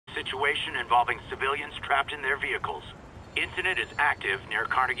situation involving civilians trapped in their vehicles. Incident is active near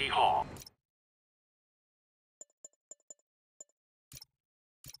Carnegie Hall.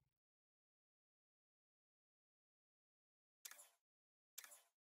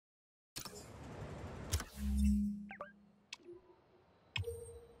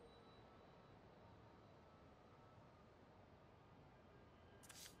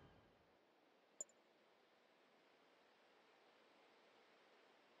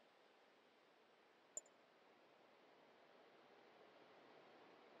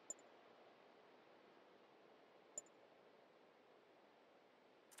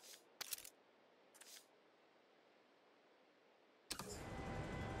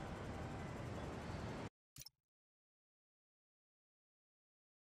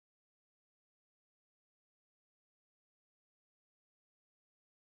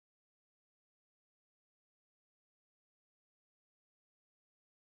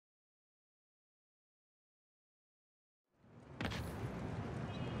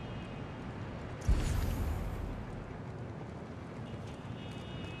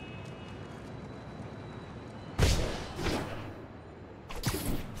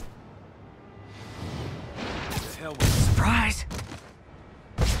 Surprise!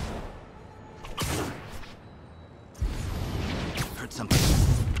 Heard something.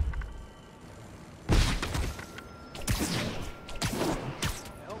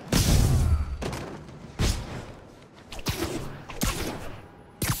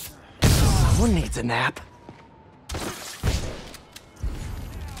 Someone needs a nap.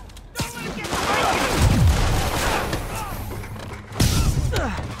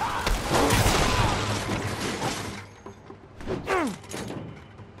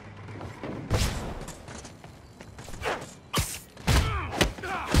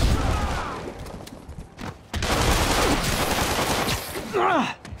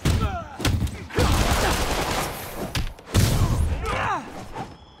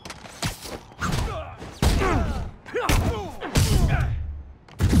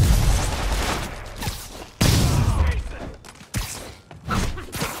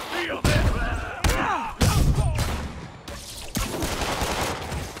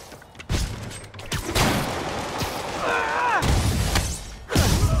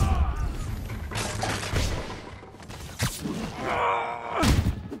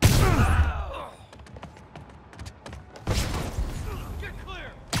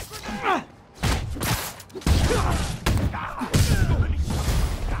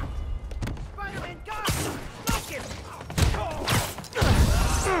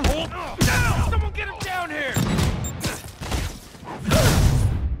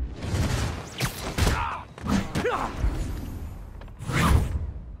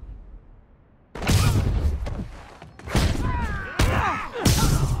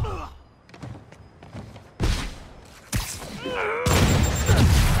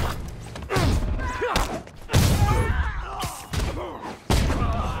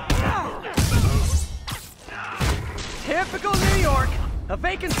 Typical New York. A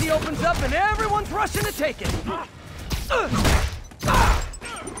vacancy opens up and everyone's rushing to take it.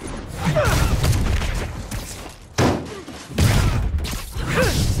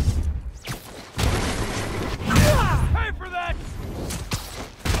 Pay for that!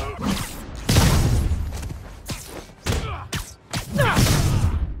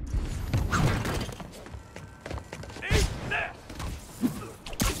 Eat this!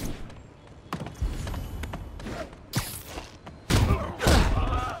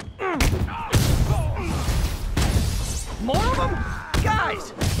 More of them?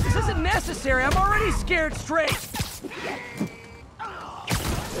 Guys, this isn't necessary. I'm already scared straight.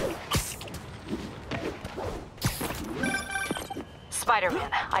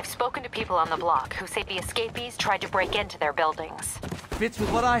 Spider-Man, I've spoken to people on the block who say the escapees tried to break into their buildings. Fits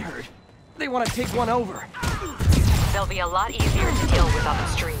with what I heard. They want to take one over. They'll be a lot easier to deal with on the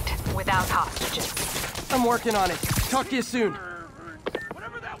street, without hostages. I'm working on it. Talk to you soon.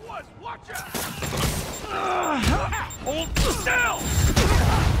 Whatever that was, watch out! Hold still!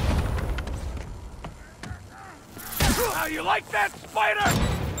 How you like that, Spider?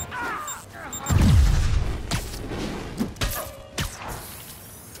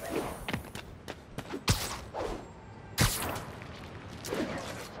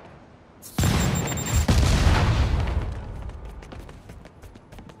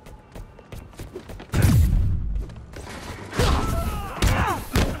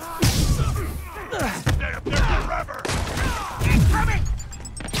 Stay up there forever! Incoming!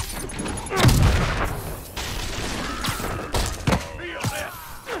 Feel this!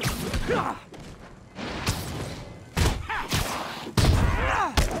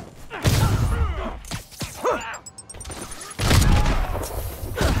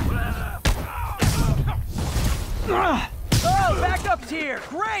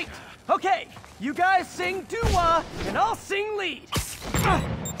 sing doo-wah, and I'll sing lead.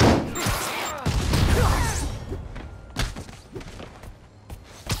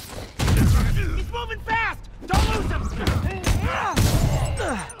 He's moving fast! Don't lose him!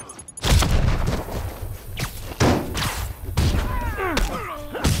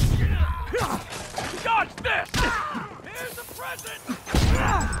 Dodge this! Here's a present!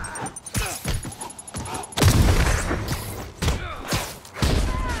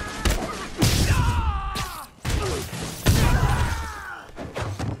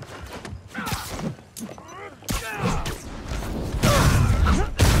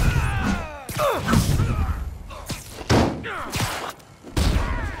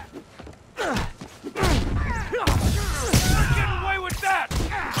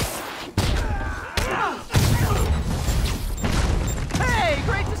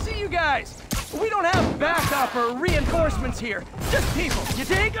 We don't have backup or reinforcements here. Just people, you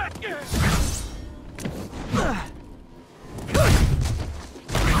dig?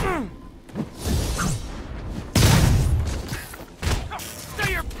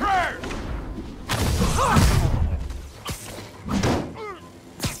 Say your prayers!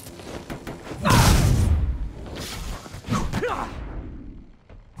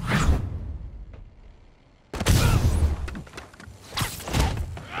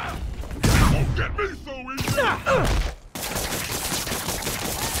 Get me so easy!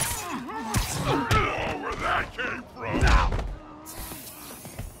 Oh, where that came from!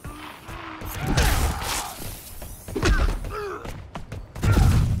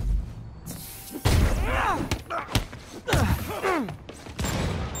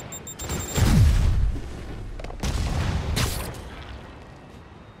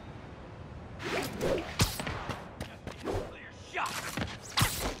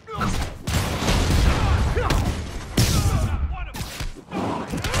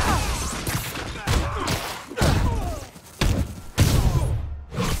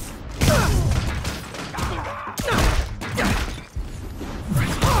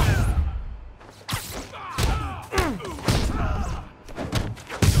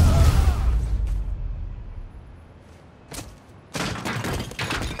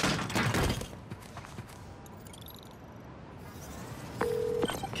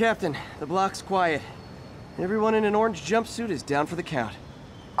 Captain, the block's quiet. Everyone in an orange jumpsuit is down for the count.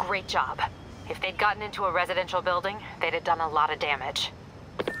 Great job. If they'd gotten into a residential building, they'd have done a lot of damage.